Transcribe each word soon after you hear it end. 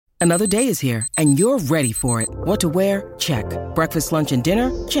Another day is here, and you're ready for it. What to wear? Check. Breakfast, lunch, and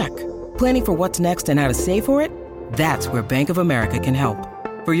dinner? Check. Planning for what's next and how to save for it? That's where Bank of America can help.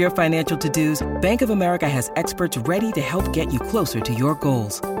 For your financial to-dos, Bank of America has experts ready to help get you closer to your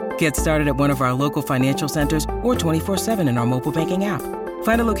goals. Get started at one of our local financial centers or 24/7 in our mobile banking app.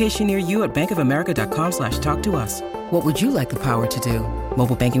 Find a location near you at bankofamerica.com/talktous. What would you like the power to do?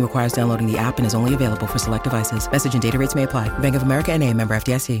 Mobile banking requires downloading the app and is only available for select devices. Message and data rates may apply. Bank of America N.A., member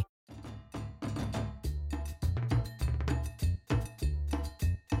FDIC.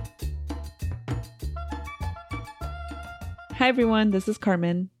 Hi everyone, this is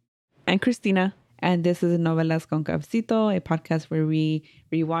Carmen and Christina, and this is Novelas con Cafecito, a podcast where we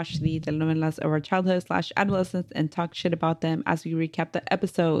rewatch the telenovelas of our childhood / adolescence and talk shit about them as we recap the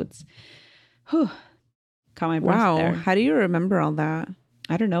episodes. Whew. Caught my breath there. How do you remember all that?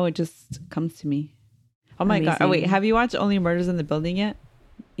 I don't know. It just comes to me. Oh my God. Oh wait, have you watched Only Murders in the Building yet?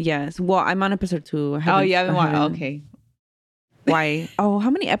 Yes. Well, I'm on episode 2. You haven't watched? Okay. Why? Oh, how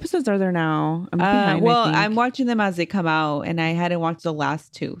many episodes are there now? I'm behind, I'm watching them as they come out, and I hadn't watched the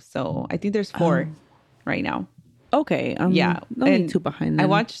last 2, so I think there's 4 right now. Okay. Only 2 behind them. I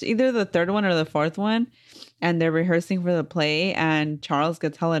watched either the 3rd one or the 4th one, and they're rehearsing for the play, and Charles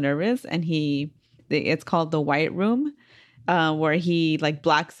gets hella nervous, and it's called The White Room, where he like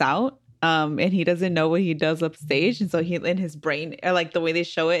blacks out, and he doesn't know what he does upstage, and so he in his brain, or like the way they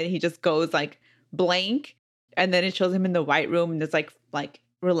show it, he just goes like blank. And then it shows him in the white room, and there's like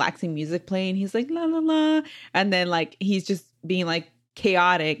relaxing music playing. He's like la la la, and then like he's just being like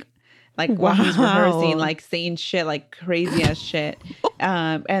chaotic, like while he's rehearsing, like saying shit like crazy ass shit,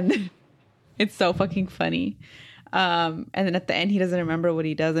 and it's so fucking funny. And then at the end, he doesn't remember what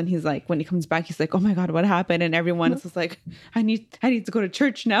he does, and he's like, when he comes back, he's like, "Oh my God, what happened?" And everyone is just like, "I need to go to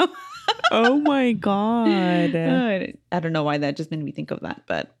church now." Oh my God! I don't know why that just made me think of that,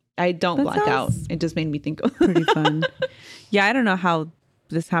 but. I don't black out. It just made me think of pretty fun. Yeah, I don't know how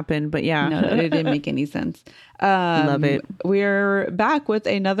this happened, but yeah. No, it didn't make any sense. Love it. We're back with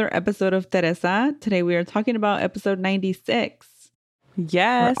another episode of Teresa. Today we are talking about episode 96.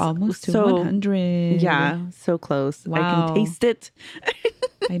 Yes. We're almost to 100. Yeah, so close. Wow. I can taste it.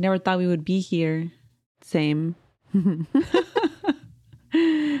 I never thought we would be here. Same.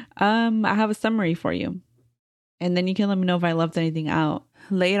 I have a summary for you. And then you can let me know if I left anything out.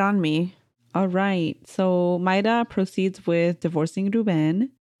 Lay it on me. All right. So Mayra proceeds with divorcing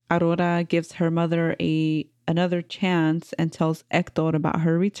Ruben. Aurora gives her mother another chance and tells Hector about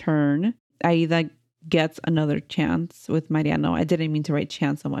her return. Aida gets another chance with Mariano. I didn't mean to write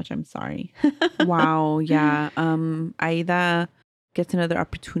chance so much. I'm sorry. Wow. Yeah. Aida gets another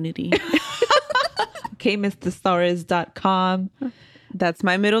opportunity. Okay, MrThesaurus.com. That's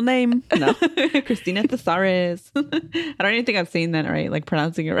my middle name. No. Christina Thesaurus. I don't even think I'm saying that right, like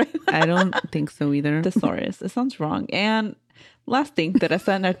pronouncing it right. I don't think so either. Thesaurus. It sounds wrong. And last thing,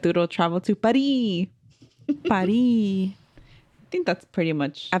 Teresa and Arturo travel to Paris. Paris. I think that's pretty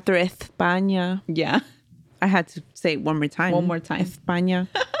much. After España. Yeah. I had to say it one more time. One more time. España.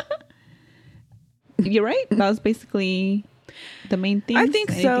 You're right. That was basically the main thing. I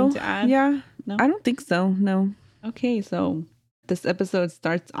think so. To add? Yeah. No? I don't think so. No. Okay, so this episode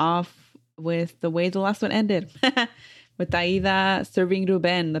starts off with the way the last one ended, with Aida serving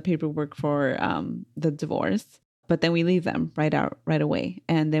Ruben the paperwork for the divorce. But then we leave them right away.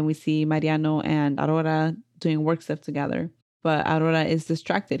 And then we see Mariano and Aurora doing work stuff together. But Aurora is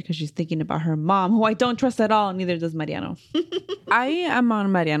distracted because she's thinking about her mom, who I don't trust at all. Neither does Mariano. I am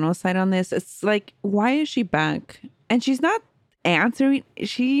on Mariano's side on this. It's like, why is she back? And she's not answering.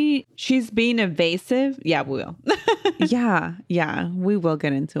 She's being evasive. Yeah, we will. yeah, we will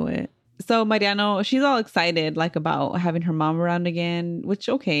get into it. So Mariano, she's all excited like about having her mom around again, which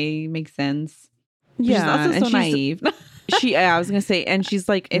okay, makes sense. Yeah, she's also so naive. I was gonna say, and she's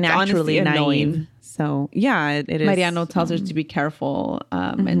like it's naturally naive. Annoying. So yeah, it is. Mariano tells her to be careful,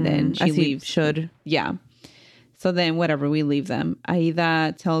 and then she leaves. Should. Yeah. So then whatever, we leave them.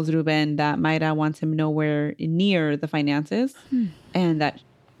 Aida tells Ruben that Mayra wants him nowhere near the finances, and that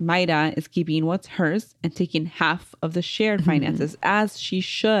Mayra is keeping what's hers and taking half of the shared finances, as she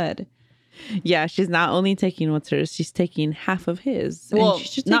should. Yeah, she's not only taking what's hers, she's taking half of his. Well, and she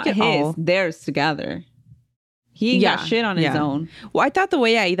should not take his, all. theirs together. He ain't got shit on his own. Well, I thought the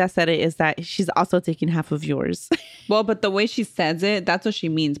way Aida said it is that she's also taking half of yours. Well, but the way she says it, that's what she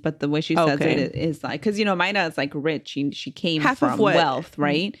means. But the way she says it is like, because, you know, Mayra is like rich. She came half from of what, wealth,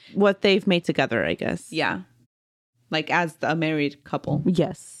 right? What they've made together, I guess. Yeah. Like as a married couple.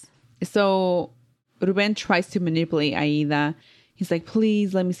 Yes. So Ruben tries to manipulate Aida. He's like,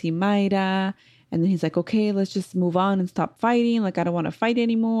 please let me see Mayra. And then he's like, okay, let's just move on and stop fighting. Like, I don't want to fight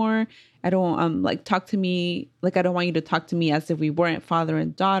anymore. I don't like talk to me. Like, I don't want you to talk to me as if we weren't father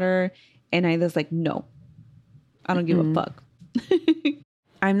and daughter. And Aida's like, no, I don't give a fuck.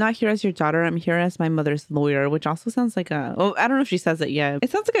 I'm not here as your daughter. I'm here as my mother's lawyer, which also sounds like I don't know if she says it yet. It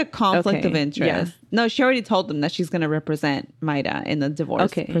sounds like a conflict of interest. Yeah. No, she already told them that she's going to represent Maida in the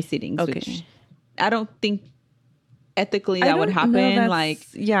divorce proceedings. Okay. Which I don't think ethically that would happen. Like,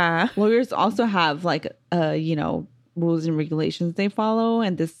 yeah, lawyers also have like, rules and regulations they follow.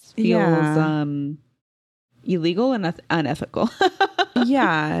 And this feels illegal and unethical.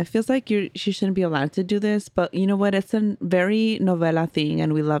 Yeah, it feels like she shouldn't be allowed to do this, but you know what? It's a very novela thing,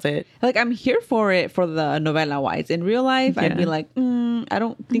 and we love it. Like, I'm here for it for the novela wise. In real life, I'd be like, I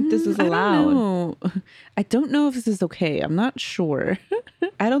don't think this is allowed. I don't know if this is okay. I'm not sure.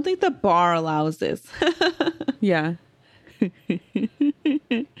 I don't think the bar allows this. Yeah.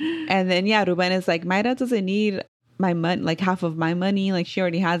 And then Ruben is like, Mayra doesn't need my money, like half of my money. Like, she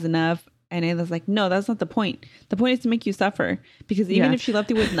already has enough. And Aida's like, no, that's not the point. The point is to make you suffer. Because even if she left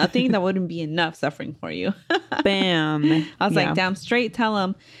you with nothing, that wouldn't be enough suffering for you. Bam. I was like, damn straight, tell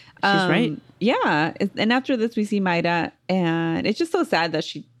him. She's right. Yeah. And after this, we see Mayra. And it's just so sad that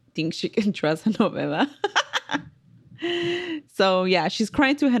she thinks she can trust Genoveva. So, yeah, she's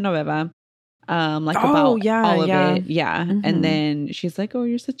crying to Genoveva. About all of it. Yeah. Mm-hmm. And then she's like, oh,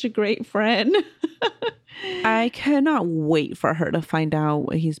 you're such a great friend. I cannot wait for her to find out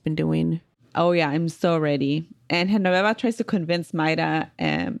what he's been doing. Oh, yeah. I'm so ready. And Genoveva tries to convince Mayra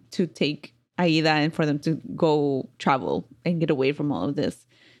to take Aida and for them to go travel and get away from all of this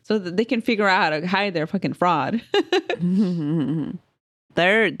so that they can figure out how to hide their fucking fraud.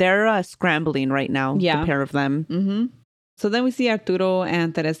 They're scrambling right now, the pair of them. Mm-hmm. So then we see Arturo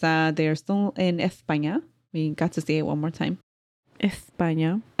and Teresa. They're still in España. We got to see it one more time.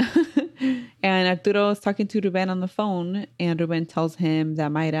 España. And Arturo is talking to Ruben on the phone. And Ruben tells him that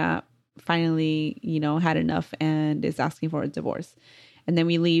Mayra finally, had enough and is asking for a divorce. And then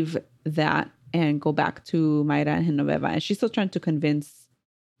we leave that and go back to Mayra and Genoveva. And she's still trying to convince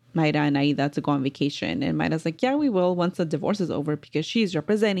Mayra and Aida to go on vacation. And Mayra's like, yeah, we will once the divorce is over because she's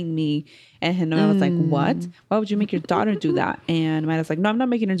representing me. And Genoveva's like, what? Why would you make your daughter do that? And Mayra's like, no, I'm not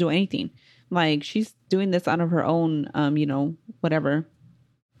making her do anything. Like, she's doing this out of her own, whatever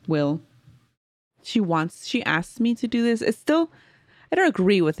will. She asked me to do this. It's still, I don't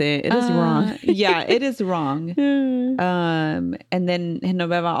agree with it. It is wrong. Yeah, it is wrong. And then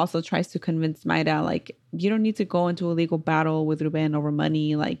Genoveva also tries to convince Mayra, like, you don't need to go into a legal battle with Ruben over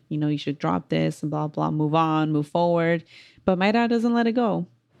money. Like, you should drop this and blah, blah, move on, move forward. But Mayra doesn't let it go.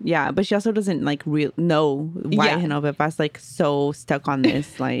 Yeah, but she also doesn't know why Genoveva's like so stuck on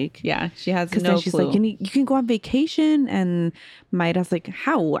this. Like, yeah, she has no clue. She's like, you can go on vacation, and Mayra's like,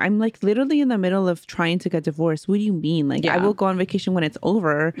 how? I'm like literally in the middle of trying to get divorced. What do you mean? Like, I will go on vacation when it's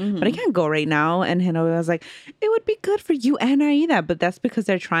over, but I can't go right now. And Genoveva's like, it would be good for you and Aida, but that's because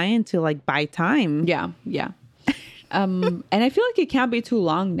they're trying to like buy time. Yeah. And I feel like it can't be too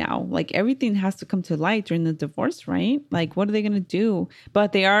long now. Like, everything has to come to light during the divorce, right? Like, what are they going to do?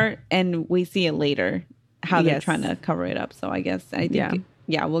 But they are, and we see it later, how they're trying to cover it up. So I guess,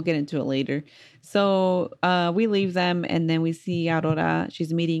 we'll get into it later. So we leave them, and then we see Aurora.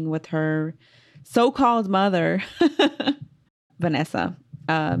 She's meeting with her so-called mother, Vanessa,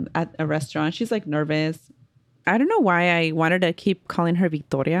 at a restaurant. She's like nervous. I don't know why I wanted to keep calling her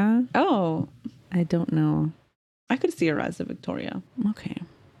Victoria. Oh. I don't know. I could see her as a Victoria. Okay.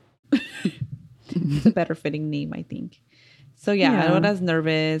 It's a better fitting name, I think. So Aurora's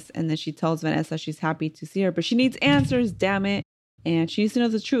nervous, and then she tells Vanessa she's happy to see her, but she needs answers, damn it. And she needs to know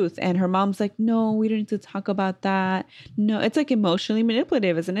the truth. And her mom's like, no, we don't need to talk about that. No, it's like emotionally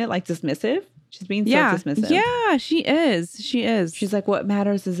manipulative, isn't it? Like dismissive. She's being so dismissive. Yeah, she is. She's like, what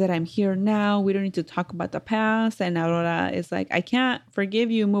matters is that I'm here now. We don't need to talk about the past. And Aurora is like, I can't forgive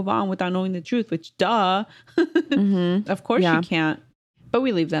you, move on without knowing the truth, which duh. Of course you can't. But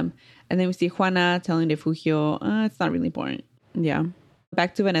we leave them. And then we see Juana telling Refugio, it's not really important. Yeah.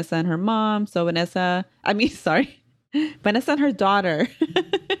 Back to Vanessa and her mom. So Vanessa and her daughter.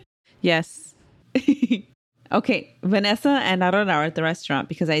 Yes. Okay, Vanessa and Aurora are at the restaurant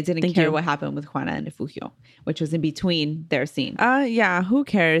because I didn't care what happened with Juana and Refugio, which was in between their scene. Yeah, who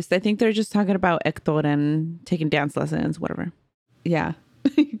cares? I think they're just talking about Hector and taking dance lessons, whatever. Yeah,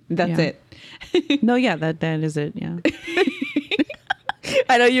 that's it. No, yeah, that is it, yeah.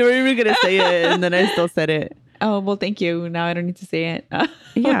 I know you were even going to say it, and then I still said it. Oh, well, thank you. Now I don't need to say it. I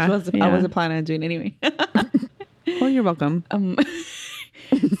wasn't planning on doing anyway. Well, you're welcome.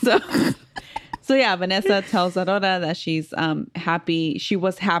 So So yeah, Vanessa tells Aurora that she's happy. She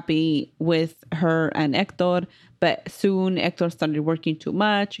was happy with her and Hector, but soon Hector started working too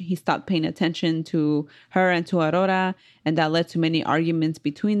much. He stopped paying attention to her and to Aurora, and that led to many arguments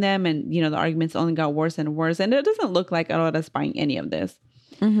between them. And the arguments only got worse and worse. And it doesn't look like Aurora's buying any of this.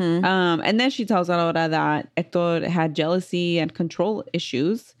 Mm-hmm. And then she tells Aurora that Hector had jealousy and control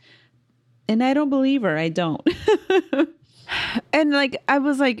issues. And I don't believe her. I don't. And like, I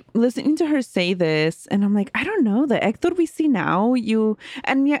was like listening to her say this and I'm like, I don't know, the Hector we see now,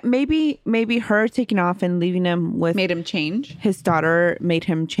 and yet maybe her taking off and leaving him with made him change. His daughter made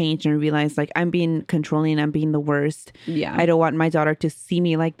him change and realize like, I'm being controlling, I'm being the worst. Yeah. I don't want my daughter to see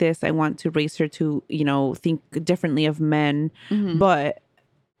me like this. I want to raise her to, think differently of men. Mm-hmm. But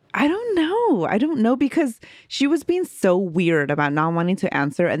I don't know because she was being so weird about not wanting to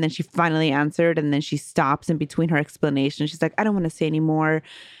answer. And then she finally answered and then she stops in between her explanation. She's like, I don't want to say anymore.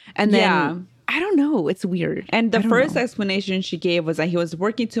 And then I don't know. It's weird. And the first explanation she gave was that he was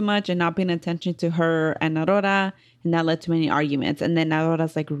working too much and not paying attention to her and Aurora. And that led to many arguments. And then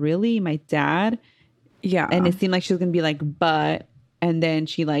Aurora's like, really? My dad? Yeah. And it seemed like she was going to be like, but. And then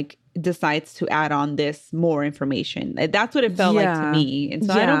she like decides to add on this more information. That's what it felt like to me. And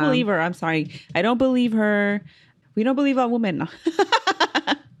so I don't believe her. I'm sorry. I don't believe her. We don't believe all women.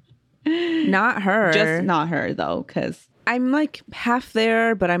 Not her. Just not her though, because I'm like half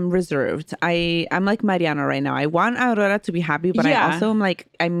there, but I'm reserved. I'm like Mariano right now. I want Aurora to be happy, but I also am like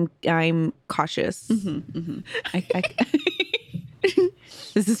I'm cautious. Mm-hmm, mm-hmm.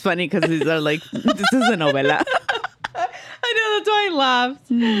 This is funny because these are like this is a novela. I know, that's why I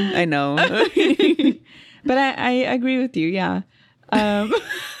laughed. I know. But I agree with you, yeah.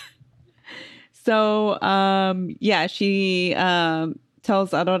 She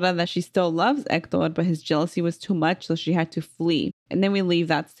tells Aurora that she still loves Hector, but his jealousy was too much, so she had to flee. And then we leave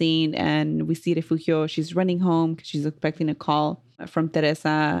that scene and we see Refugio. She's running home because she's expecting a call from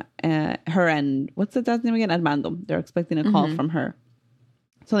Teresa. Her and, what's the dad's name again? Armando. They're expecting a call from her.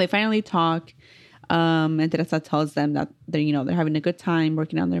 So they finally talk. And Teresa tells them that they're having a good time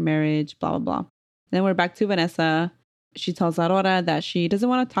working on their marriage, blah, blah, blah. And then we're back to Vanessa. She tells Aurora that she doesn't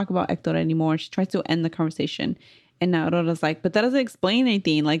want to talk about Hector anymore. She tries to end the conversation. And now Aurora's like, but that doesn't explain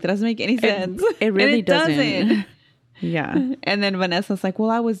anything. Like, that doesn't make any sense. It really doesn't. Yeah. And then Vanessa's like,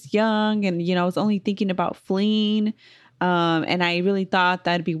 well, I was young and, I was only thinking about fleeing. And I really thought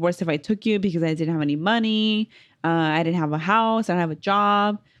that'd be worse if I took you because I didn't have any money. I didn't have a house. I don't have a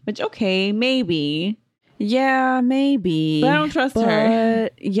job. Which, okay, maybe. Yeah, maybe. But I don't trust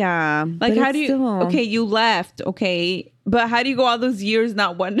her. Yeah. Like, how do you... Still... Okay, you left. Okay. But how do you go all those years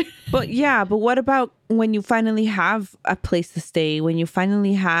not one? But what about when you finally have a place to stay? When you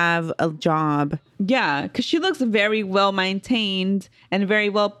finally have a job? Yeah, because she looks very well maintained and very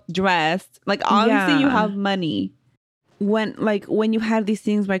well dressed. Like, obviously you have money. When you had these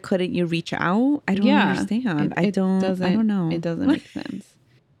things, why couldn't you reach out? I don't understand. I don't know. It doesn't make sense.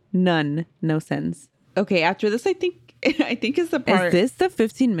 None. No sense. Okay, after this, I think is the part. Is this the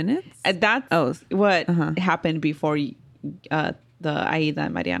 15 minutes? That's what happened before the Aida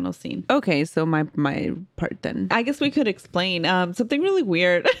and Mariano scene. Okay, so my part then. I guess we could explain something really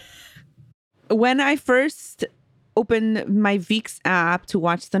weird. When I first opened my VIX app to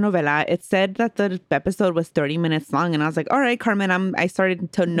watch the novela, it said that the episode was 30 minutes long. And I was like, all right, Carmen, I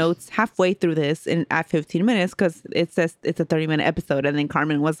started to notes halfway through this at 15 minutes because it says it's a 30-minute episode. And then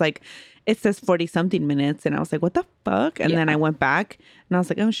Carmen was like, it says 40-something minutes. And I was like, what the fuck? And then I went back and I was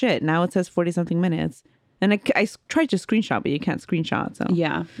like, oh, shit, now it says 40-something minutes. And I tried to screenshot, but you can't screenshot. So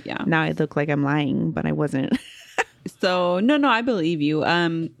yeah. Now I look like I'm lying, but I wasn't. So, no, I believe you.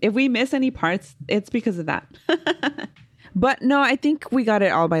 If we miss any parts, it's because of that. But no, I think we got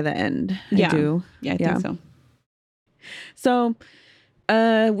it all by the end. Yeah. I do. Yeah, I think so.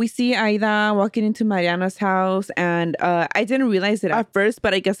 So, we see Aida walking into Mariano's house, and I didn't realize it at first,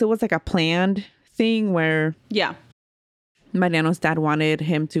 but I guess it was like a planned thing where Mariano's dad wanted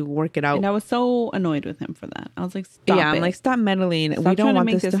him to work it out. And I was so annoyed with him for that. I was like, stop it. I'm like, stop meddling. We don't want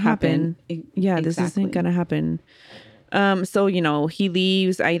this to happen. Exactly. This isn't going to happen. So, he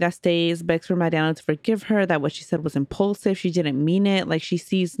leaves. Aida stays, begs for Mariano to forgive her, that what she said was impulsive. She didn't mean it. Like, she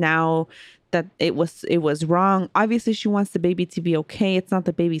sees now that it was wrong. Obviously, she wants the baby to be okay. It's not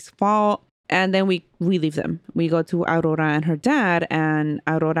the baby's fault. And then we leave them. We go to Aurora and her dad, and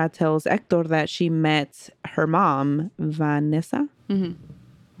Aurora tells Hector that she met her mom, Vanessa. Mm-hmm.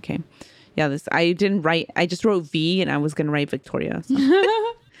 Okay. Yeah, I didn't write. I just wrote V, and I was going to write Victoria. So.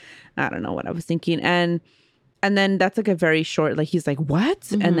 I don't know what I was thinking. And then that's like a very short, like, he's like, what?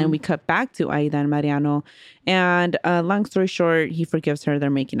 Mm-hmm. And then we cut back to Aida and Mariano. And long story short, he forgives her. They're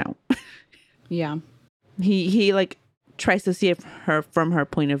making out. Yeah. He like tries to see it from her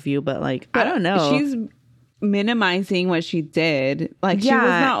point of view, but like, I don't know. She's minimizing what she did. Like, she was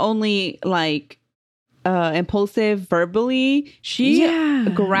not only like impulsive verbally, she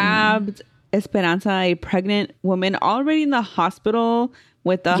grabbed Esperanza, a pregnant woman already in the hospital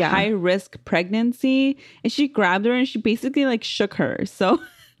with a high risk pregnancy, and she grabbed her and she basically like shook her. So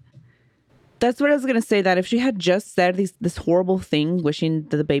that's what I was gonna say, that if she had just said this horrible thing, wishing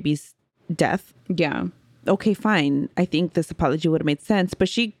the baby's death, okay, fine, I think this apology would have made sense. But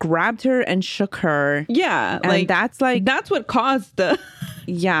she grabbed her and shook her. Yeah, and that's what caused the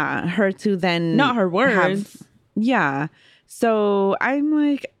her to then not her words. So I'm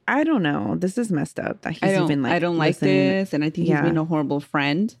like, I don't know. This is messed up. That he's I don't like this, and I think he's been a horrible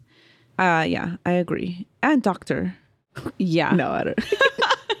friend. I agree. And doctor. Yeah. No, I don't.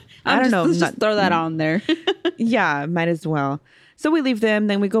 I don't know. Let's just throw that on there. Yeah, might as well. So we leave them.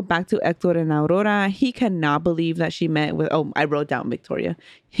 Then we go back to Hector and Aurora. He cannot believe that she met with... Oh, I wrote down Victoria.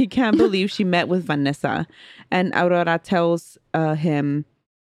 He can't believe she met with Vanessa. And Aurora tells him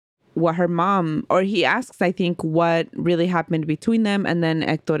what her mom... Or he asks, I think, what really happened between them. And then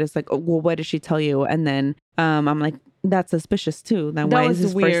Hector is like, oh, well, what did she tell you? And then I'm like, that's suspicious too. Then why is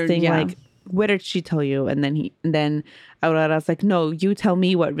his weird, first thing like... What did she tell you? And then Aurora's like, no, you tell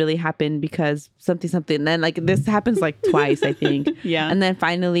me what really happened because something. And then like this happens like twice, I think. And then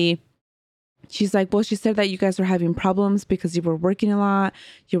finally she's like, well, she said that you guys were having problems because you were working a lot.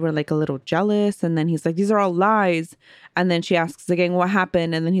 You were like a little jealous. And then he's like, these are all lies. And then she asks again, what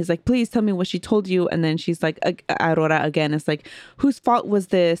happened? And then he's like, please tell me what she told you. And then she's like, Aurora again, it's like, whose fault was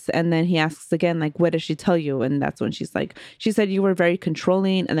this? And then he asks again, like, what did she tell you? And that's when she's like, she said you were very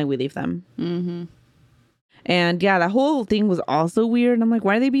controlling. And then we leave them. Mm-hmm. And yeah, that whole thing was also weird. And I'm like,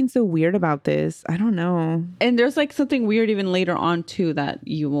 why are they being so weird about this? I don't know. And there's like something weird even later on too that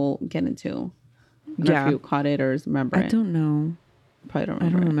you will get into. I don't know if you caught it or remember it. I don't know. Probably don't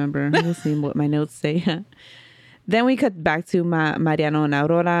remember. I don't remember. We'll see what my notes say. Then we cut back to Mariano and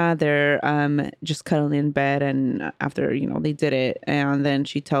Aurora. They're just cuddling in bed, and after they did it, and then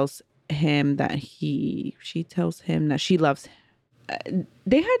she tells him that she loves him.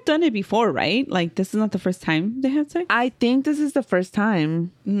 They had done it before, right? Like, this is not the first time they had sex? I think this is the first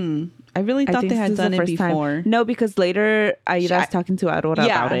time. I really thought they had done it before. Time. No, because later Aida's talking to Aurora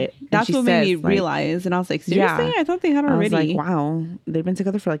about it. That's what made me realize. And I was like, seriously? I thought they had already. I was like, wow. They've been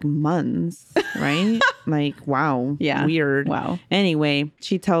together for like months, right? Like, wow. Yeah. Weird. Wow. Anyway,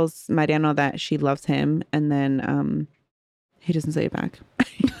 she tells Mariano that she loves him. And then he doesn't say it back.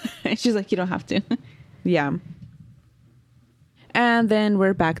 She's like, you don't have to. Yeah. And then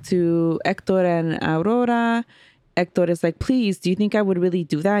we're back to Hector and Aurora. Hector is like, please, do you think I would really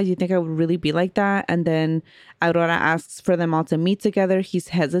do that? Do you think I would really be like that? And then Aurora asks for them all to meet together. He's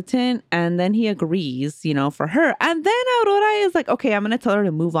hesitant. And then he agrees, for her. And then Aurora is like, okay, I'm going to tell her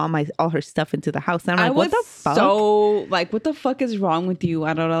to move all her stuff into the house. And I'm like, what the fuck? So, like, what the fuck is wrong with you,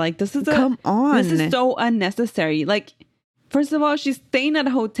 Aurora? Like, come on. This is so unnecessary. Like, first of all, she's staying at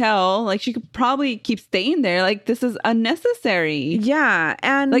a hotel. Like, she could probably keep staying there. Like, this is unnecessary. Yeah.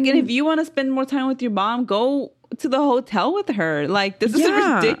 And like, and if you want to spend more time with your mom, go to the hotel with her. Like, this is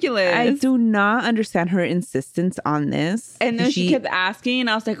ridiculous. I do not understand her insistence on this. And then she kept asking, and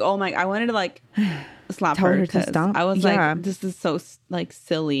I was like, oh my, I wanted to like slap tell her to stop. I was like, this is so like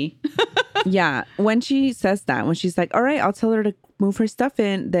silly. Yeah. When she says that, when she's like, all right, I'll tell her to move her stuff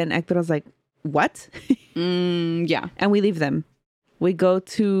in, then Hector was like, what? Yeah. And we leave them. We go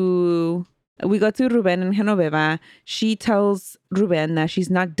to Ruben and Genoveva. She tells Ruben that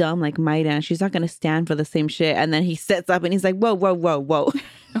she's not dumb like Mayra. She's not going to stand for the same shit. And then he sets up and he's like, whoa. Whoa.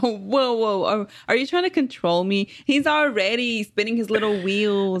 Are you trying to control me? He's already spinning his little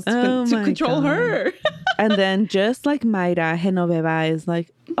wheels to control her. And then just like Mayra, Genoveva is like,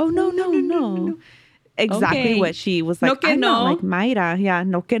 oh, no. Exactly what she was like. I'm not like Mayra. Yeah,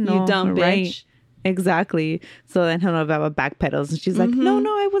 no que no. You dumb bitch. Exactly. So then Genoveva backpedals and she's like, no,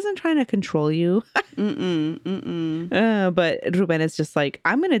 I wasn't trying to control you. But Ruben is just like,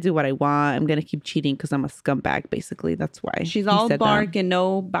 I'm going to do what I want. I'm going to keep cheating because I'm a scumbag, basically. That's why. She's all bark and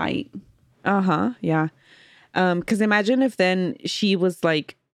no bite. Uh-huh. Yeah. Because imagine if then she was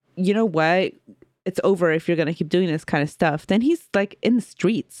like, you know what? It's over if you're going to keep doing this kind of stuff. Then he's like in the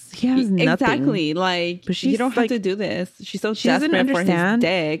streets. He has nothing. Exactly. Like, but you don't have to do this. She's so desperate for his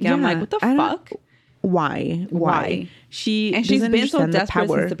dick. And I'm like, what the fuck? Why? She's been so desperate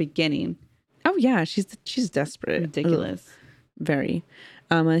since the beginning. Oh yeah, she's desperate. Ridiculous. Ugh. Very.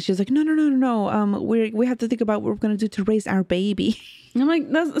 And she's like, no. We have to think about what we're gonna do to raise our baby. I'm like,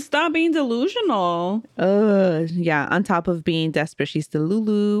 stop being delusional. Yeah. On top of being desperate, she's the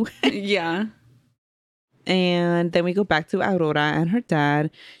Lulu. Yeah. And then we go back to Aurora and her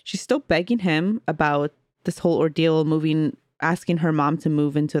dad. She's still begging him about this whole ordeal, asking her mom to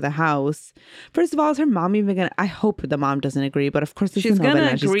move into the house. First of all, is her mom even gonna? I hope the mom doesn't agree, but of course she's gonna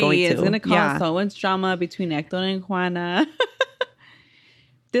agree. She's going to. It's gonna cause so much drama between Hector and Juana.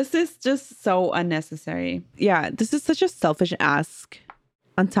 This is just so unnecessary. Yeah, this is such a selfish ask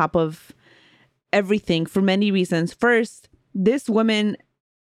on top of everything for many reasons. First, this woman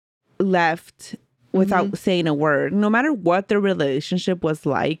left without saying a word. No matter what their relationship was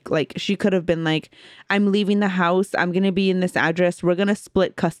like she could have been like, I'm leaving the house. I'm going to be in this address. We're going to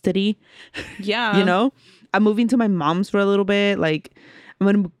split custody. Yeah. You know, I'm moving to my mom's for a little bit. Like,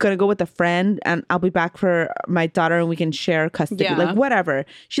 I'm gonna go with a friend and I'll be back for my daughter and we can share custody. Yeah. Like, whatever.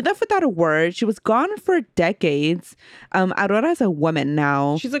 She left without a word. She was gone for decades. Aurora's a woman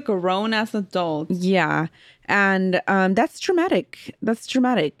now. She's a grown-ass adult. Yeah. And that's traumatic. That's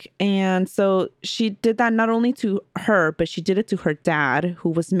traumatic. And so she did that not only to her, but she did it to her dad, who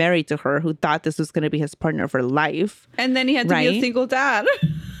was married to her, who thought this was going to be his partner for life. And then he had to be a single dad.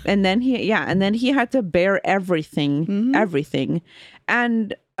 And then he had to bear everything, everything.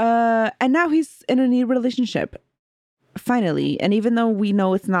 And now he's in a new relationship. Finally. And even though we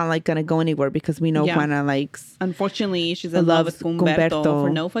know it's not like gonna go anywhere because we know Juana likes, unfortunately, she's in love with Humberto for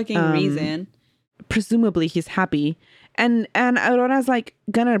no fucking reason. Presumably he's happy. And Aurora's like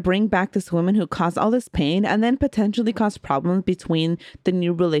gonna bring back this woman who caused all this pain and then potentially cause problems between the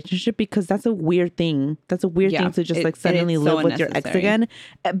new relationship, because that's a weird thing. That's a weird thing to just suddenly live with your ex again.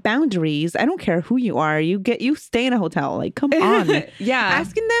 Boundaries. I don't care who you are. You stay in a hotel. Like, come on. Yeah.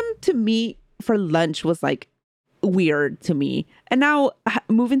 Asking them to meet for lunch was like weird to me. And now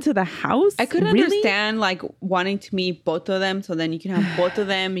move into the house. I could understand like wanting to meet both of them, so then you can have both of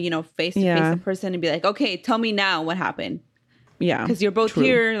them, face to face in person and be like, okay, tell me now what happened. Yeah, because you're both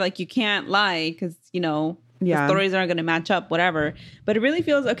here. Like, you can't lie because the stories aren't going to match up, whatever. But it really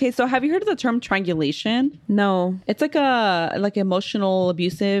feels okay. So have you heard of the term triangulation? No. It's like a emotional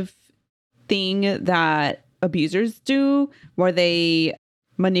abusive thing that abusers do, where they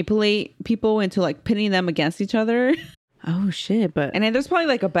manipulate people into like pitting them against each other. Oh shit. And there's probably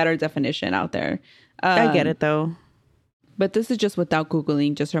like a better definition out there. I get it though, but this is just without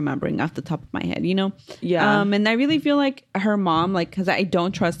Googling, just remembering off the top of my head, yeah. And I really feel like her mom, like, because I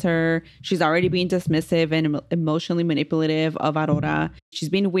don't trust her, she's already being dismissive and emotionally manipulative of Aurora. She's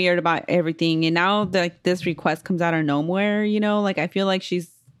being weird about everything, and now like this request comes out of nowhere. Like, I feel like she's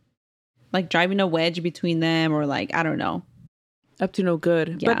like driving a wedge between them, or like, I don't know. Up to no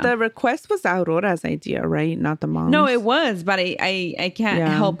good. Yeah. But the request was Aurora's idea, right? Not the mom's. No, it was, but I can't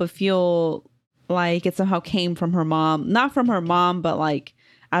help but feel like it somehow came from her mom. Not from her mom, but like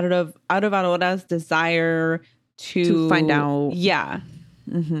out of Aurora's desire to find out. Yeah.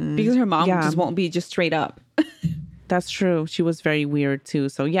 Mm-hmm. Because her mom just won't be just straight up. That's true. She was very weird too.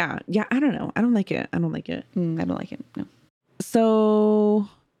 So yeah, I don't know. I don't like it. I don't like it. No. So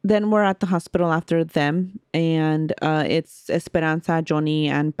then we're at the hospital after them, and it's Esperanza, Johnny,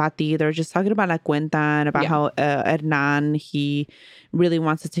 and Patty. They're just talking about La Cuenta and about how Hernan, he really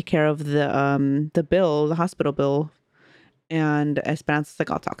wants to take care of the bill, the hospital bill. And Esperanza's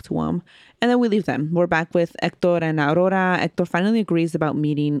like, I'll talk to him. And then we leave them. We're back with Hector and Aurora. Hector finally agrees about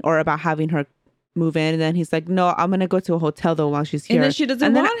having her move in, and then he's like, no, I'm gonna go to a hotel though while she's here. And then she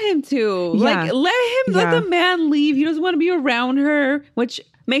doesn't want him to. Like, let the man leave. He doesn't want to be around her, which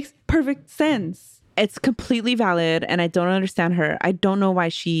makes perfect sense. It's completely valid, and I don't understand her. I don't know why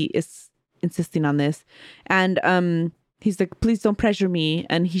she is insisting on this. And he's like, please don't pressure me,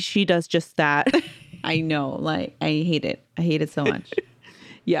 and she does just that. I know, like, I hate it. I hate it so much.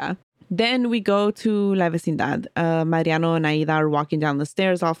 Yeah. Then we go to La Vecindad. Mariano and Aida are walking down the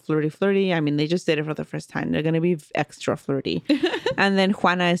stairs, all flirty. I mean, they just did it for the first time. They're going to be extra flirty. And then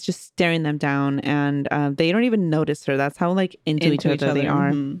Juana is just staring them down, and they don't even notice her. That's how like into each other they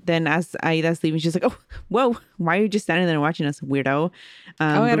are. Mm-hmm. Then as Aida's leaving, she's like, oh, whoa, why are you just standing there and watching us, weirdo?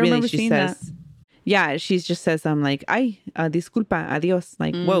 I don't remember seeing that. Yeah, she just says, like, ay, disculpa, adios.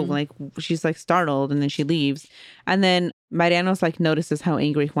 Like, whoa, like, she's like startled, and then she leaves. And then Mariano's like notices how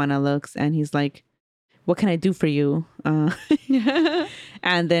angry Juana looks, and he's like, what can I do for you? And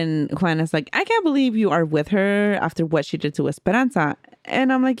then Juana's like, I can't believe you are with her after what she did to Esperanza.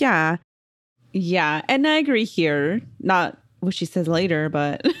 And I'm like, yeah. Yeah, and I agree here. Not what she says later,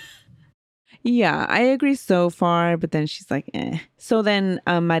 but... Yeah, I agree so far, but then she's like, eh. So then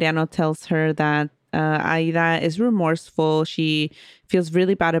Mariano tells her that Aida is remorseful. She feels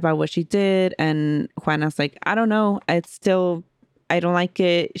really bad about what she did. And Juana's like, I don't know. I don't like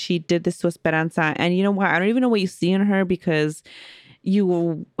it. She did this to Esperanza. And you know what? I don't even know what you see in her, because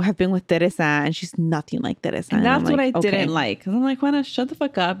you have been with Teresa and she's nothing like Teresa. And that's like, what I didn't like. Because I'm like, Juana, shut the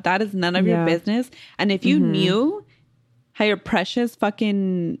fuck up. That is none of your business. And if you knew how your precious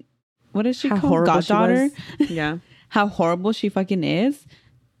fucking, what is she called? Goddaughter? Yeah. How horrible she fucking is,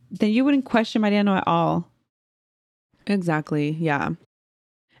 then you wouldn't question Mariano at all. Exactly. Yeah.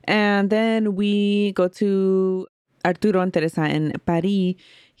 And then we go to Arturo and Teresa in Paris.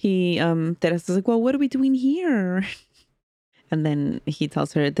 Teresa's like, well, what are we doing here? And then he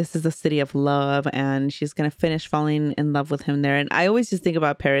tells her this is the city of love and she's going to finish falling in love with him there. And I always just think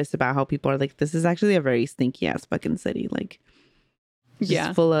about Paris, about how people are like, this is actually a very stinky ass fucking city. Like,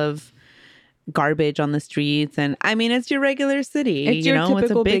 just full of garbage on the streets. And I mean, it's your regular city. It's your typical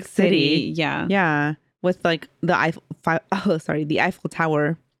it's a big city. Yeah. Yeah. With like the Eiffel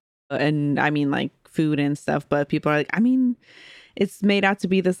Tower. And I mean, like food and stuff. But people are like, I mean, it's made out to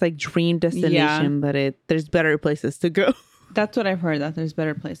be this like dream destination, but there's better places to go. That's what I've heard, that there's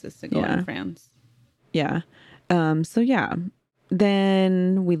better places to go in France. Yeah. So yeah.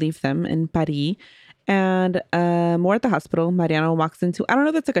 Then we leave them in Paris. And more at the hospital, Mariano walks into, I don't know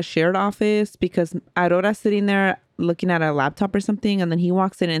if it's like a shared office because Aurora's sitting there looking at a laptop or something. And then he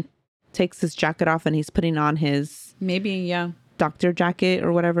walks in and takes his jacket off and he's putting on his doctor jacket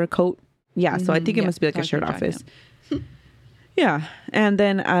or whatever coat. Yeah. So I think it must be like a shared office. Yeah. And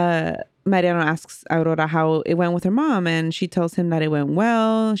then Mariano asks Aurora how it went with her mom, and she tells him that it went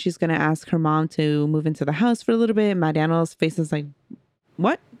well. She's going to ask her mom to move into the house for a little bit. Mariano's face is like,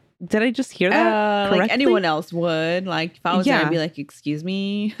 what? Did I just hear that correctly? Like anyone else would. Like if I was there, I'd be like, excuse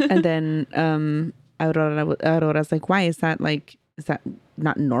me. And then Aurora's like, why? Is that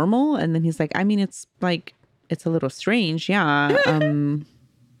not normal? And then he's like, I mean, it's a little strange. Yeah.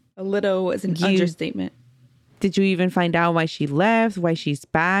 A little is an understatement. Did you even find out why she left, why she's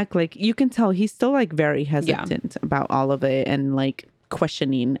back? Like, you can tell he's still like very hesitant about all of it and like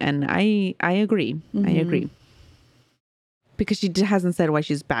questioning. And I agree. I agree. Because she hasn't said why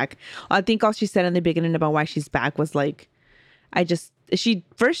she's back. I think all she said in the beginning about why she's back was like, she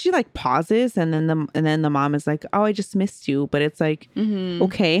like pauses and then the mom is like, oh, I just missed you. But it's like,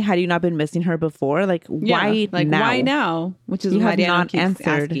 okay, had you not been missing her before? Like, why now? Why now? Which is why Mariano keeps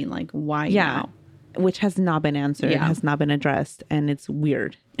asking, like, why now? Which has not been answered, has not been addressed, and it's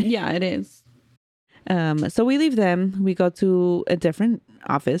weird. Yeah, it is. So we leave them. We go to a different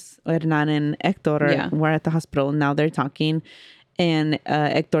office. Hernan and Hector were at the hospital. Now they're talking. And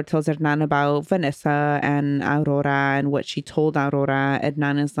Hector tells Hernan about Vanessa and Aurora and what she told Aurora.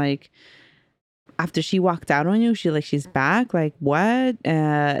 Hernan is like, after she walked out on you, she's back? Like, what?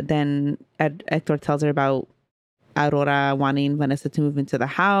 Then Hector tells her about Aurora wanting Vanessa to move into the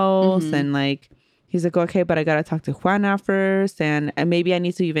house. And like, he's like, okay, but I got to talk to Juana first. And maybe I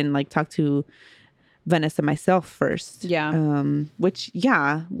need to even like talk to Vanessa myself first. Yeah.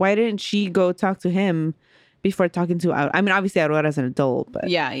 Why didn't she go talk to him before talking to I mean, obviously Aurora's an adult, but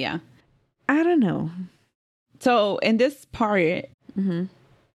yeah. I don't know. So in this part,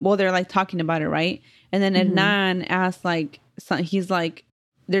 well, they're like talking about it, right? And then Hernan asks he's like,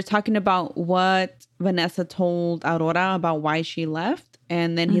 they're talking about what Vanessa told Aurora about why she left.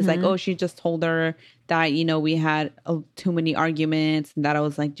 And then he's like, oh, she just told her that, we had too many arguments and that I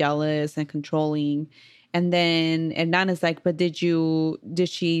was like jealous and controlling. And then Hernan is like, but did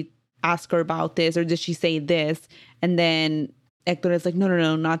she ask her about this or did she say this? And then Hector is like,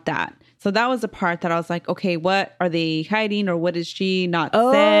 no, not that. So that was the part that I was like, okay, what are they hiding or what is she not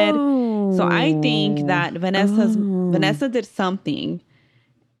said? So I think that Vanessa did something.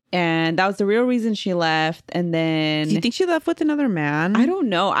 And that was the real reason she left. And then... Do you think she left with another man? I don't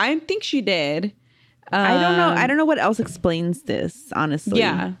know. I think she did. I don't know. I don't know what else explains this, honestly.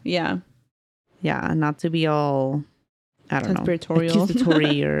 Yeah. Yeah, not to be all, I don't know,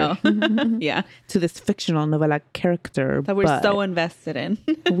 accusatory or to this fictional novella character. That we're so invested in.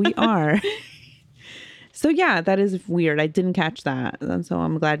 We are. So yeah, that is weird. I didn't catch that. And so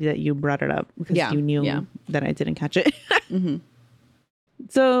I'm glad that you brought it up because you knew that I didn't catch it.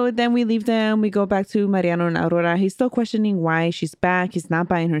 So then we leave them. We go back to Mariano and Aurora. He's still questioning why she's back. He's not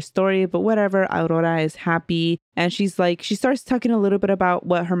buying her story, but whatever. Aurora is happy. And she starts talking a little bit about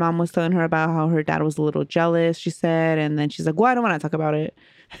what her mom was telling her about how her dad was a little jealous, she said. And then she's like, well, I don't want to talk about it.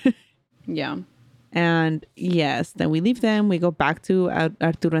 Yeah. And yes, then we leave them. We go back to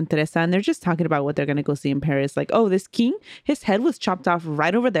Arturo and Teresa, and they're just talking about what they're going to go see in Paris. Like, oh, this king, his head was chopped off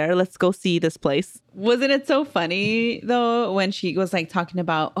right over there. Let's go see this place. Wasn't it so funny, though, when she was like talking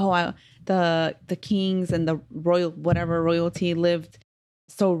about, the kings and the royalty lived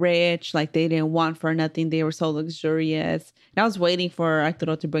so rich, like they didn't want for nothing. They were so luxurious. And I was waiting for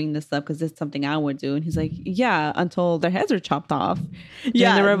Arturo to bring this up because it's something I would do. And he's like, yeah, until their heads are chopped off.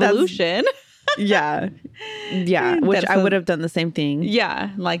 Yeah, the revolution. Yeah. Which I would have done the same thing.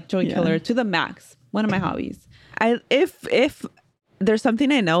 Yeah, like joy killer to the max. One of my hobbies. If there's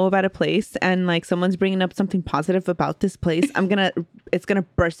something I know about a place and like someone's bringing up something positive about this place, it's gonna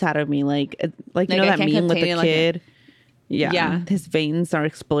burst out of me like you know that meme with the kid. Yeah, his veins are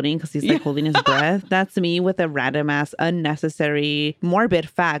exploding because he's like holding his breath. That's me with a random ass, unnecessary, morbid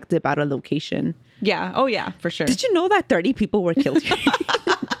fact about a location. Yeah. Oh yeah, for sure. Did you know that 30 people were killed here?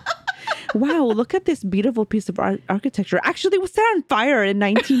 Wow, look at this beautiful piece of architecture. Actually, it was set on fire in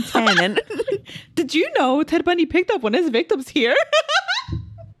 1910. And did you know Ted Bundy picked up one of his victims here?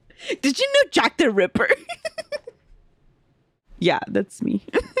 Did you know Jack the Ripper? Yeah, that's me.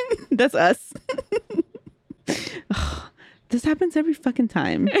 That's us. This happens every fucking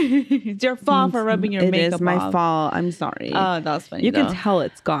time. It's your fault for rubbing your makeup off. It is my fault. I'm sorry. Oh, that was funny. You can tell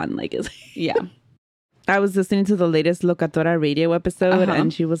it's gone. Like, yeah. I was listening to the latest Locatora radio episode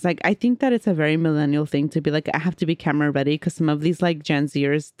and she was like, I think that it's a very millennial thing to be like, I have to be camera ready because some of these like Gen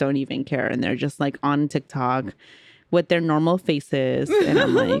Zers don't even care and they're just like on TikTok with their normal faces. And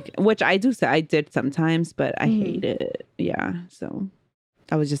I'm like, which I did sometimes, but I hate it. Yeah. So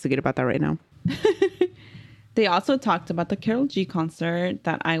I was just thinking about that right now. They also talked about the Karol G concert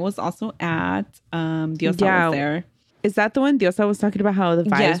that I was also at. Diosa was there. Is that the one Diosa was talking about how the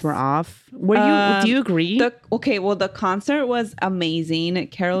vibes were off? Do you agree? The concert was amazing.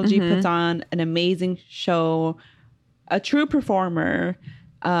 Karol G puts on an amazing show, a true performer.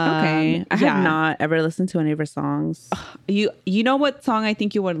 I have not ever listened to any of her songs. You know what song I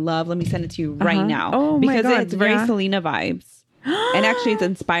think you would love? Let me send it to you right now. Oh my God. Because it's very Selena vibes. And actually it's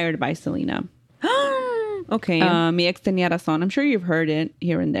inspired by Selena. Okay. Mi ex tenía razón. I'm sure you've heard it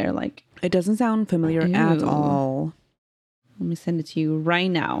here and there. Like, it doesn't sound familiar at all. Let me send it to you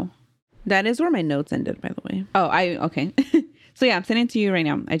right now. That is where my notes ended, by the way. Okay. So yeah, I'm sending it to you right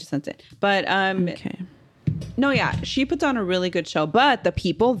now. I just sent it. But okay. No, yeah, she puts on a really good show. But the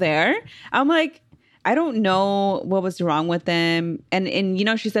people there, I'm like, I don't know what was wrong with them. And you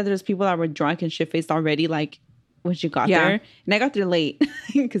know, she said there's people that were drunk and shit-faced already, like when she got there. And I got there late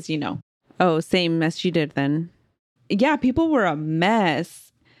because you know. Oh, same as she did then. Yeah, people were a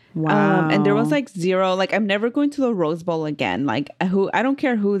mess. Wow. And there was like zero, like I'm never going to the Rose Bowl again. Like I don't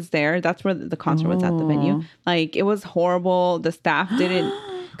care who's there. That's where the concert was at the venue. Like it was horrible. The staff didn't,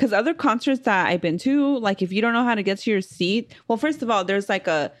 because other concerts that I've been to, like if you don't know how to get to your seat, well, first of all, there's like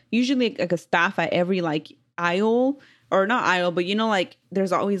usually like a staff at every like aisle, or not aisle, but you know, like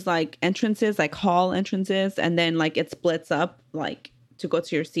there's always like entrances, like hall entrances. And then like it splits up like to go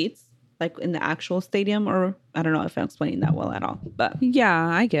to your seats. Like in the actual stadium, or I don't know if I'm explaining that well at all, but yeah,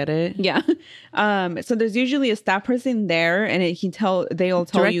 I get it. Yeah. So there's usually a staff person there, and they'll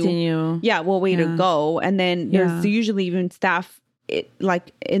tell you, yeah, well, way to go. And then there's usually even staff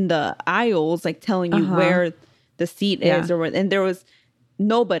like in the aisles, like telling you where the seat is, and there was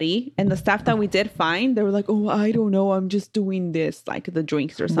nobody. And the staff that we did find, they were like, oh, I don't know, I'm just doing this, like the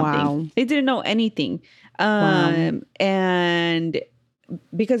drinks or something. Wow. They didn't know anything. And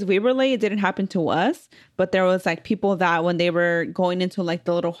because we were late, it didn't happen to us, but there was like people that when they were going into like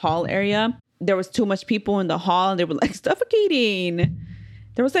the little hall area, there was too much people in the hall and they were like suffocating.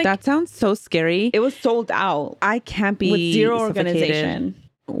 There was like, that sounds so scary. It was sold out. I can't be with zero organization.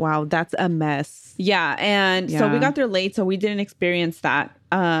 Wow, that's a mess. Yeah, and so we got there late, so we didn't experience that.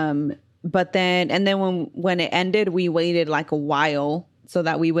 But then when it ended, we waited like a while so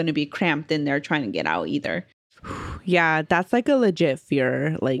that we wouldn't be cramped in there trying to get out either. Yeah, that's like a legit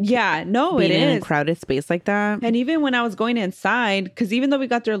fear. Like, yeah, no, being it is in a crowded space like that. And even when I was going inside, because even though we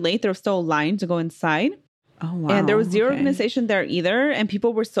got there late, there was still a line to go inside. Oh wow! And there was zero organization there either, and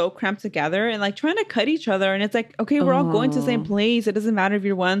people were so cramped together and like trying to cut each other. And it's like, okay, we're all going to the same place. It doesn't matter if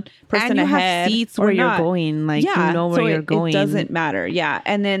you're one person and you ahead have seats where you're going. Like, you know where you're going. It doesn't matter. Yeah,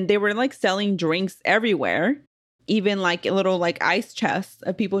 and then they were like selling drinks everywhere, even like a little like ice chests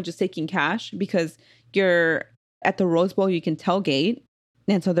of people just taking cash because you're at the Rose Bowl, you can tailgate.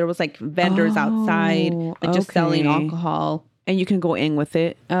 And so there was like vendors outside, like just selling alcohol. And you can go in with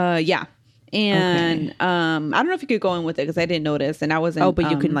it? Yeah. And I don't know if you could go in with it because I didn't notice. And I wasn't. Oh, but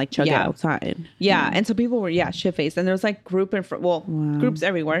you can like chug it outside. Yeah. And so people were, shit-faced. And there was like groups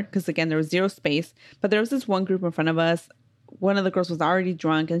everywhere because again, there was zero space. But there was this one group in front of us. One of the girls was already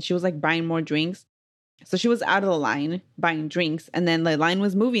drunk and she was like buying more drinks. So she was out of the line buying drinks. And then the line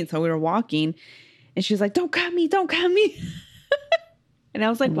was moving. So we were walking. And she was like, don't cut me. And I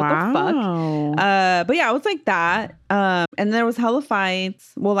was like, what the fuck? But yeah, it was like that. And there was hella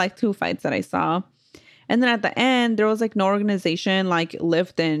fights. Well, like 2 fights that I saw. And then at the end, there was like no organization like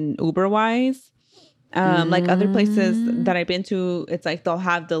Lyft and Uber wise. Like other places that I've been to, it's like they'll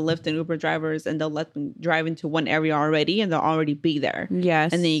have the Lyft and Uber drivers and they'll let them drive into one area already and they'll already be there.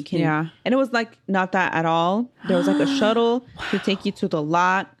 Yes. And then you can, and it was like not that at all. There was like a shuttle to take you to the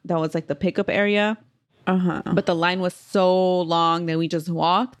lot that was like the pickup area. But the line was so long that we just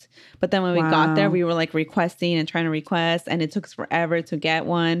walked. But then when we got there, we were like requesting and trying to request, and it took us forever to get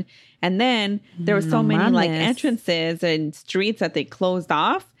one. And then there were so many like entrances and streets that they closed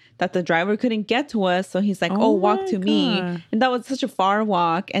off that the driver couldn't get to us. So he's like, walk to me. And that was such a far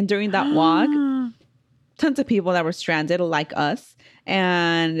walk. And during that walk, tons of people that were stranded like us.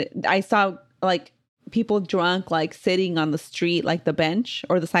 And I saw like people drunk, like sitting on the street, like the bench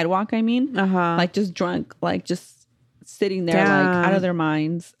or the sidewalk, I mean. Like just drunk, like just sitting there, like out of their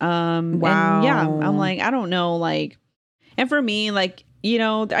minds. And yeah, I'm like, I don't know. Like, and for me, like, you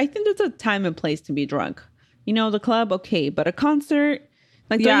know, I think there's a time and place to be drunk. You know, the club, okay. But a concert,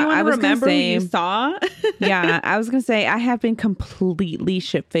 like, don't you want to remember who you saw? Yeah, I was going to say, I have been completely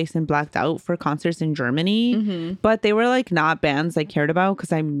shit-faced and blacked out for concerts in Germany. But they were, like, not bands I cared about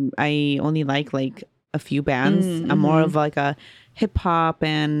because I only like a few bands. I'm more of, like, a hip-hop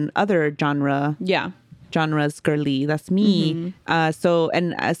and other genres girly. That's me. So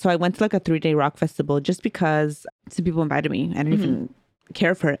I went to, like, a 3-day rock festival just because some people invited me. I didn't even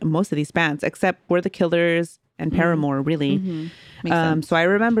care for most of these bands, except We're the Killers and Paramore, really. So I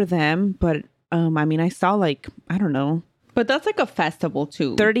remember them, but I mean, I saw like, I don't know. But that's like a festival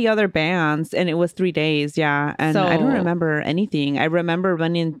too. 30 other bands, and it was 3 days, yeah. And I don't remember anything. I remember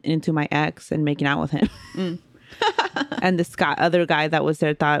running into my ex and making out with him. And this other guy that was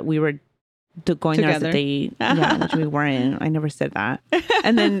there thought we were going together there as a date. Yeah, which we weren't. I never said that.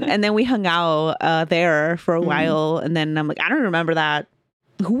 And then we hung out there for a while, and then I'm like, I don't remember that.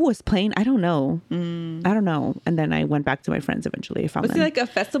 Who was playing? I don't know. I don't know. And then I went back to my friends eventually. I found them. Like a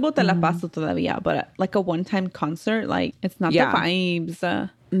festival te la paso todavía, but like a one-time concert, like it's not the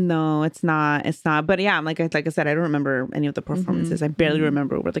vibes. No, it's not. It's not. But yeah, like I said, I don't remember any of the performances. I barely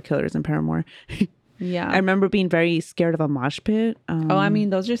remember We're the Killers and Paramore. Yeah. I remember being very scared of a mosh pit. I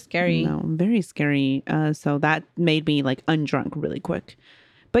mean, those are scary. No, very scary. So that made me like undrunk really quick.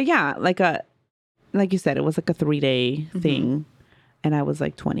 But yeah, like you said, it was like a 3-day thing. And I was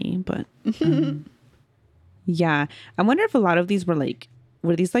like 20, but yeah. I wonder if a lot of these were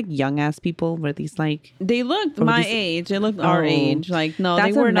these like young ass people? Were these like... They looked my age. They looked our age. Like, no,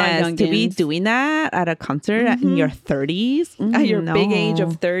 they were not young. To be doing that at a concert in your 30s? At your big age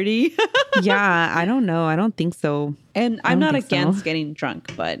of 30? Yeah, I don't know. I don't think so. And I'm not against getting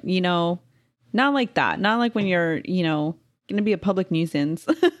drunk, but, you know, not like that. Not like when you're, you know, going to be a public nuisance.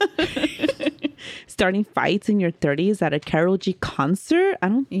 Starting fights in your 30s at a Karol G concert? I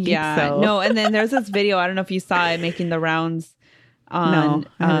don't think so. No, and then there's this video, I don't know if you saw it, making the rounds on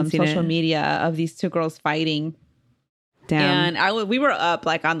social media of these 2 girls fighting. Damn. And we were up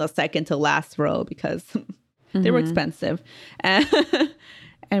like on the second to last row because they were expensive.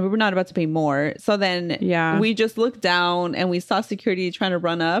 And we were not about to pay more. So then we just looked down and we saw security trying to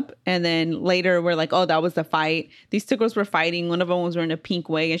run up. And then later we're like, oh, that was the fight. These 2 girls were fighting. One of them was wearing a pink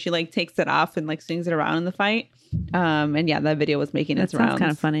wig and she like takes it off and like swings it around in the fight. And yeah, that video was making its rounds. That's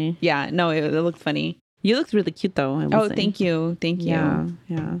kind of funny. Yeah, no, it looked funny. You looked really cute though. Thank you. Thank you.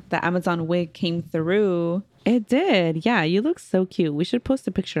 Yeah. The Amazon wig came through. It did. Yeah, you look so cute. We should post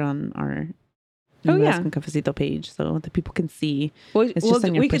a picture on our Cafecito page so that people can see. We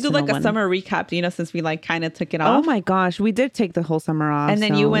could do like a summer recap, you know, since we like kind of took it off. Oh my gosh, we did take the whole summer off. And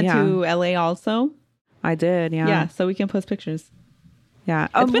then you went to LA also. I did, yeah. Yeah, so we can post pictures. Yeah,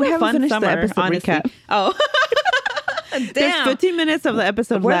 it's been a fun summer. The episode honestly. Recap. Oh, damn! There's 15 minutes of the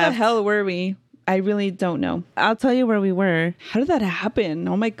episode Where left. the hell were we? I really don't know. I'll tell you where we were. How did that happen?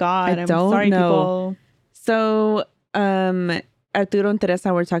 Oh my god! I'm sorry, know. People. So, Arturo and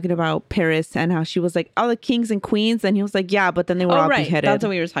Teresa were talking about Paris and how she was like, all the kings and queens. And he was like, yeah, but then they were all beheaded. That's what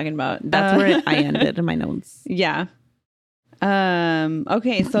we were talking about. That's where I ended in my notes. Yeah.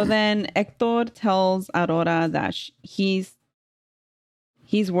 Okay. So then Hector tells Aurora that he's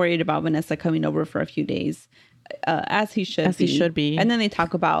worried about Vanessa coming over for a few days, as he should be. And then they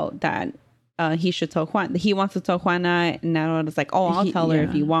talk about that he should tell Juan. He wants to tell Juana. And Aurora's like, oh, I'll tell her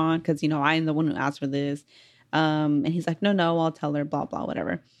if you want. Because, you know, I'm the one who asked for this. And he's like, no, I'll tell her, blah, blah,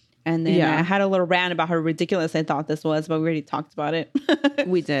 whatever. And then I had a little rant about how ridiculous I thought this was, but we already talked about it.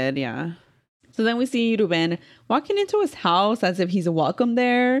 We did, yeah. So then we see Ruben walking into his house as if he's welcome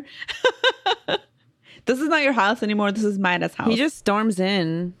there. this is not your house anymore. This is Mayra's house. He just storms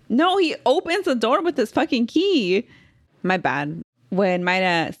in. No, he opens the door with his fucking key. My bad. When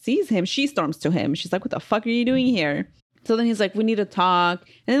Mayra sees him, she storms to him. She's like, what the fuck are you doing here? So then he's like, we need to talk.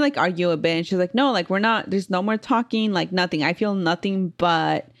 And they like argue a bit. And she's like, no, like we're not, there's no more talking, like nothing. I feel nothing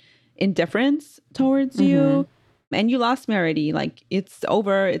but indifference towards you. And you lost me already. Like, it's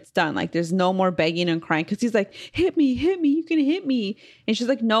over. It's done. Like, there's no more begging and crying. Because he's like, hit me. You can hit me. And she's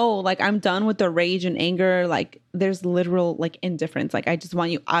like, no, like, I'm done with the rage and anger. Like, there's literal, like, indifference. Like, I just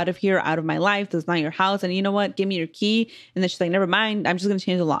want you out of here, out of my life. This is not your house. And you know what? Give me your key. And then she's like, never mind. I'm just going to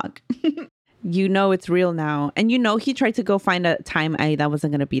change the lock. You know it's real now. And you know he tried to go find a time Aida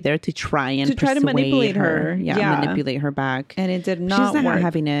wasn't going to be there to try to manipulate her. Yeah, manipulate her back. And it did not She's work. not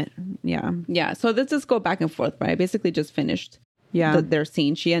having it. Yeah. Yeah. So let's just go back and forth, right? I basically just finished their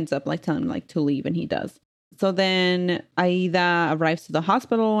scene. She ends up like telling him like to leave and he does. So then Aida arrives to the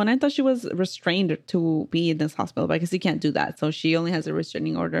hospital and I thought she was restrained to be in this hospital, but I guess you can't do that. So she only has a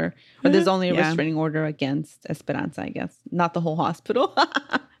restraining order. Or there's only a restraining order against Esperanza, I guess. Not the whole hospital.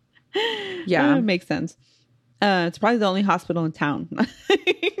 Yeah, it makes sense. It's probably the only hospital in town.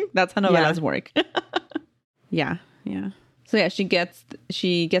 That's how novelas work. Yeah. So yeah, she gets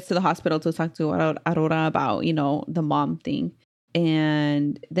to the hospital to talk to Aurora about, you know, the mom thing.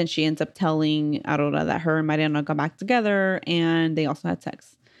 And then she ends up telling Aurora that her and Mariano got back together and they also had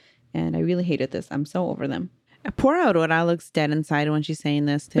sex. And I really hated this. I'm so over them. Poor Aurora looks dead inside when she's saying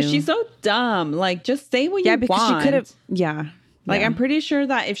this too. But she's so dumb. Like, just say what you want. Yeah, because she could have. Yeah. Like, I'm pretty sure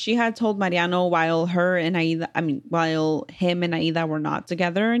that if she had told Mariano while him and Aida were not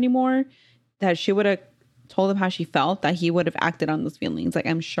together anymore, that she would have told him how she felt, that he would have acted on those feelings. Like,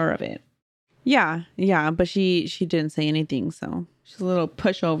 I'm sure of it. Yeah. But she didn't say anything, so. She's a little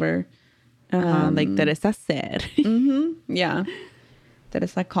pushover. Like Teresa said. Yeah.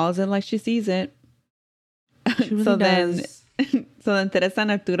 Teresa calls it like she sees it. She really does. So then Teresa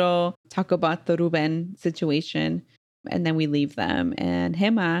and Arturo talk about the Ruben situation. And then we leave them. And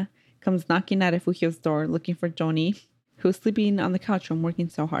Gema comes knocking at Refugio's door looking for Johnny, who's sleeping on the couch from working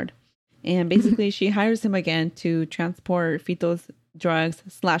so hard. And basically, she hires him again to transport Fito's drugs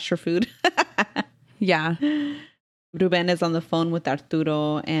 / her food. Yeah. Ruben is on the phone with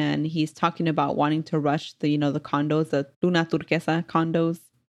Arturo, and he's talking about wanting to rush the condos, the Luna Turquesa condos,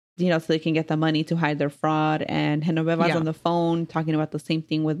 so they can get the money to hide their fraud. And Genoveva's on the phone talking about the same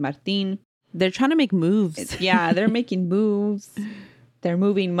thing with Martin. They're trying to make moves. Yeah, they're making moves. They're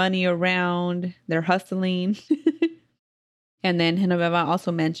moving money around. They're hustling. And then Genoveva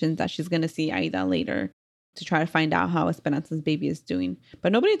also mentions that she's going to see Aida later to try to find out how Esperanza's baby is doing.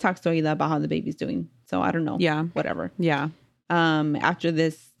 But nobody talks to Aida about how the baby's doing. So I don't know. Yeah. Whatever. Yeah. After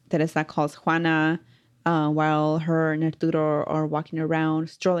this, Teresa calls Juana while her and Arturo are walking around,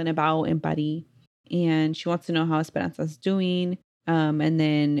 strolling about in Paris. And she wants to know how Esperanza's doing. And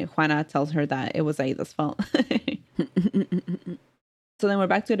then Juana tells her that it was Aida's fault. So then we're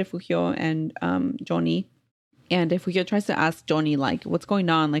back to Refugio and Johnny. And Refugio tries to ask Johnny, like, what's going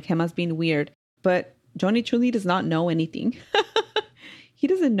on? Like, Gema's being weird. But Johnny truly does not know anything. He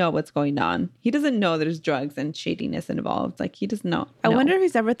doesn't know what's going on. He doesn't know there's drugs and shadiness involved. Like, he doesn't know. I wonder if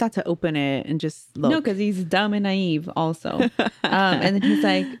he's ever thought to open it and just look. No, because he's dumb and naive also. And then he's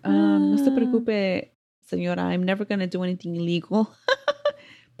like, no se preocupe, señora, I'm never going to do anything illegal.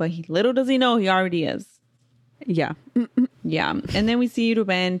 But little does he know, he already is. Yeah. Yeah. And then we see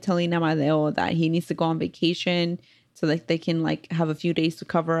Ruben telling Amadeo that he needs to go on vacation so that they can have a few days to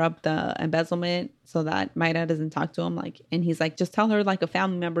cover up the embezzlement so that Mayra doesn't talk to him. And he's like, just tell her a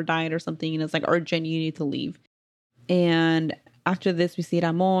family member died or something. And it's urgent, you need to leave. And after this, we see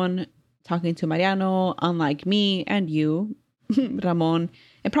Ramon talking to Mariano. Unlike me and you, Ramon,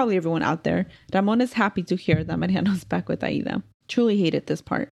 and probably everyone out there, Ramon is happy to hear that Mariano's back with Aida. Truly hated this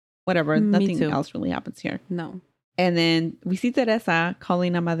part. Whatever, nothing else really happens here. No. And then we see Teresa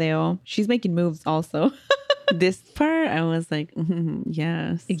calling Amadeo. She's making moves also. This part, I was like,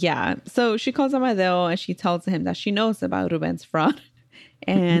 yes. Yeah. So she calls Amadeo and she tells him that she knows about Ruben's fraud.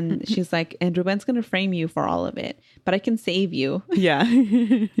 And she's like, and Ruben's going to frame you for all of it. But I can save you. Yeah.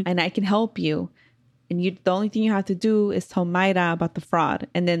 And I can help you. And the only thing you have to do is tell Mayra about the fraud.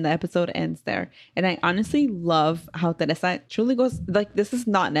 And then the episode ends there. And I honestly love how Teresa truly goes, this is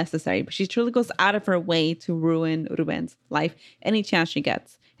not necessary, but she truly goes out of her way to ruin Ruben's life any chance she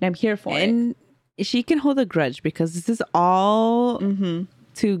gets. And I'm here for it. And she can hold a grudge because this is all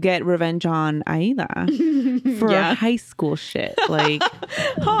to get revenge on Aida for high school shit.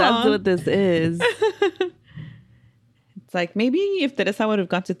 That's what this is. It's maybe if Teresa would have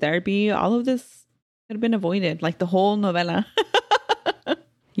gone to therapy, all of this have been avoided, the whole novela.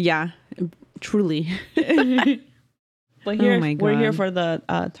 Yeah, Truly. But here, Oh my we're here God. for the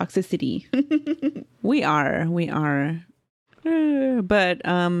toxicity. We are. But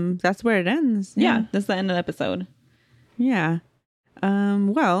that's where it ends. Yeah, that's the end of the episode. Yeah.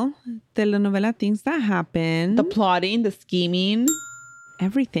 Well, telenovela things that happen. The plotting, the scheming,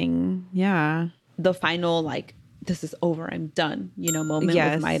 Everything. Yeah. the final, like, this is over, I'm done, moment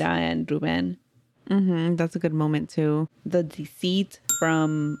Yes. with Mayra and Ruben. That's a good moment too. The deceit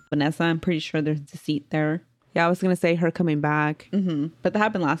from Vanessa, I'm pretty sure there's deceit there. Yeah, I was going to say her coming back. But that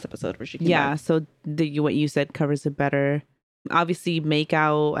happened last episode where she came Yeah, back. so what you said covers it better. Obviously, make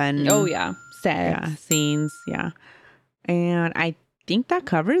out and Oh, yeah. Sex. yeah, scenes. Yeah. And I think that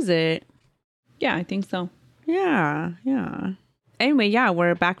covers it. Yeah, I think so. Yeah. Anyway, yeah,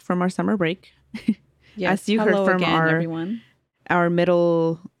 we're back from our summer break. Yes. As you Hello heard from again, everyone. our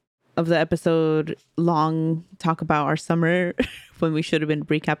middle of the episode long talk about our summer when we should have been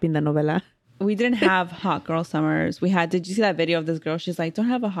recapping the novela. We didn't have hot girl summers. Did you see that video of this girl? She's like, don't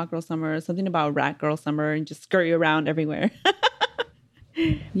have a hot girl summer. Something about rat girl summer and just scurry around everywhere.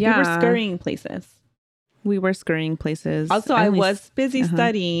 Yeah. We were scurrying places. We were scurrying places. Also, I was busy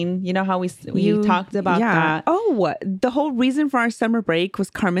studying. You know how we talked about that. Oh, the whole reason for our summer break was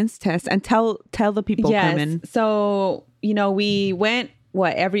Carmen's test. And tell the people, Carmen. So, we went,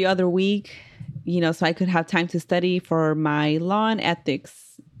 every other week, so I could have time to study for my law and ethics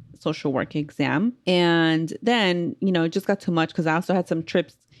social work exam. And then, it just got too much because I also had some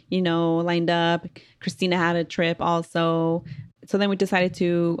trips, lined up. Christina had a trip also. So then we decided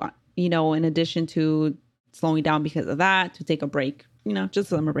to, in addition to slowing down because of that, to take a break, just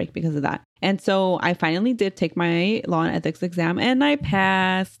a summer break because of that. And so I finally did take my law and ethics exam and I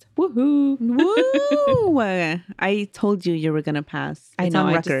passed. Woohoo. Woo! I told you were going to pass. It's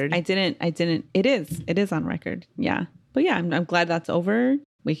on record. I didn't. It is on record. Yeah. But yeah, I'm glad that's over.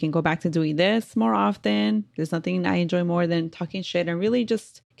 We can go back to doing this more often. There's nothing I enjoy more than talking shit and really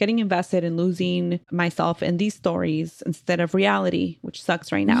just getting invested and losing myself in these stories instead of reality, which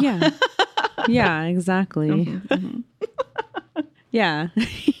sucks right now. Yeah. Yeah, exactly. Yeah.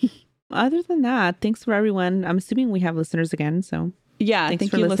 Other than that, thanks for everyone. I'm assuming we have listeners again. So yeah,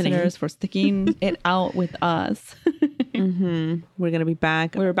 thank you listening. Listeners for sticking it out with us. We're going to be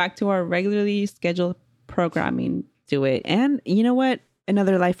back. We're back to our regularly scheduled programming. Do it. And you know what?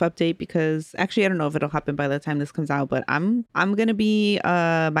 Another life update, because actually I don't know if it'll happen by the time this comes out, but I'm gonna be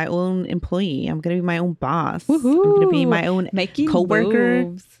my own employee. I'm gonna be my own boss. Woohoo! I'm gonna be my own coworker.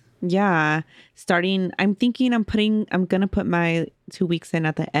 Moves. Yeah. I'm gonna put my 2 weeks in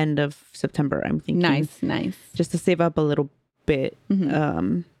at the end of September. I'm thinking Nice. Just to save up a little bit.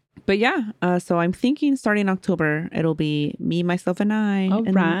 But yeah, so I'm thinking starting October, it'll be me, myself, and I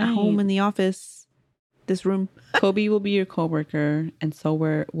at home in the office. This room. Kobe will be your coworker, and so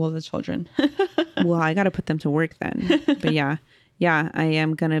will the children. Well, I got to put them to work then. But yeah, I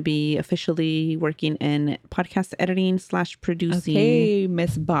am going to be officially working in podcast editing / producing. Okay,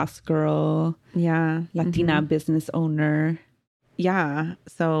 Miss Boss Girl. Yeah. Latina business owner. Yeah.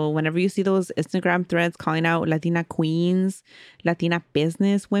 So whenever you see those Instagram threads calling out Latina queens, Latina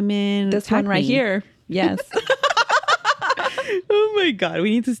business women. This one right here. Yes. Oh my God.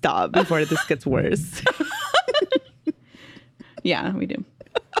 We need to stop before this gets worse. Yeah, we do.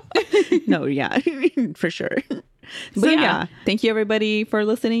 No, yeah, for sure. So yeah, thank you everybody for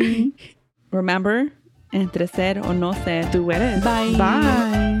listening. Remember, entre ser o no ser, tú eres. Bye.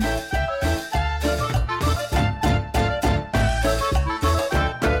 Bye.